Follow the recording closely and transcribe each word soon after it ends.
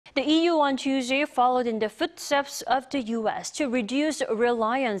The EU on Tuesday followed in the footsteps of the US to reduce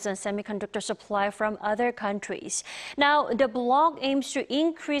reliance on semiconductor supply from other countries. Now, the bloc aims to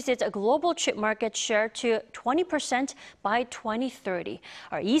increase its global chip market share to 20% by 2030.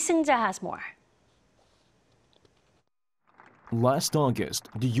 Our Seung-jae has more. Last August,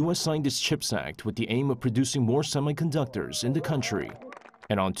 the U.S. signed its CHIPS Act with the aim of producing more semiconductors in the country.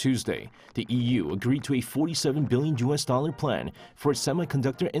 And on Tuesday, the EU agreed to a $47 billion plan for its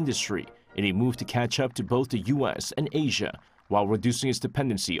semiconductor industry in a move to catch up to both the U.S. and Asia, while reducing its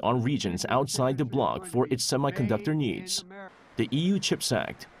dependency on regions outside the bloc for its semiconductor needs. The EU CHIPS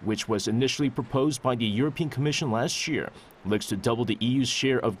Act, which was initially proposed by the European Commission last year, looks to double the EU's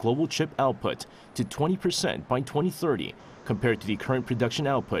share of global chip output to 20% by 2030, compared to the current production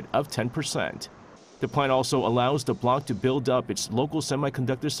output of 10%. The plan also allows the bloc to build up its local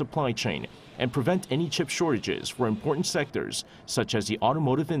semiconductor supply chain and prevent any chip shortages for important sectors, such as the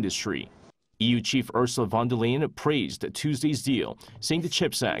automotive industry. EU Chief Ursula von der Leyen praised Tuesday's deal, saying the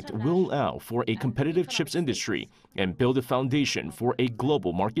CHIPS Act will allow for a competitive chips industry and build a foundation for a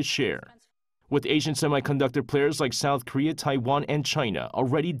global market share. With Asian semiconductor players like South Korea, Taiwan, and China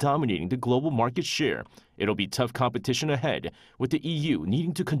already dominating the global market share, it'll be tough competition ahead, with the EU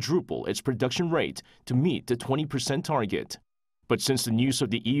needing to quadruple its production rate to meet the 20% target. But since the news of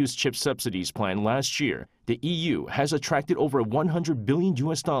the EU's chip subsidies plan last year, the EU has attracted over $100 billion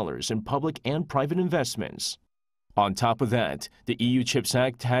in public and private investments. On top of that, the EU CHIPS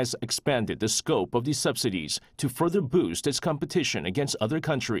Act has expanded the scope of these subsidies to further boost its competition against other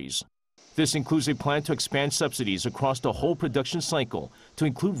countries. This includes a plan to expand subsidies across the whole production cycle to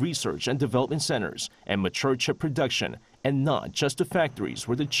include research and development centers and mature chip production, and not just the factories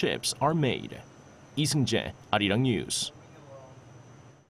where the chips are made. Seung-jae, Arirang News.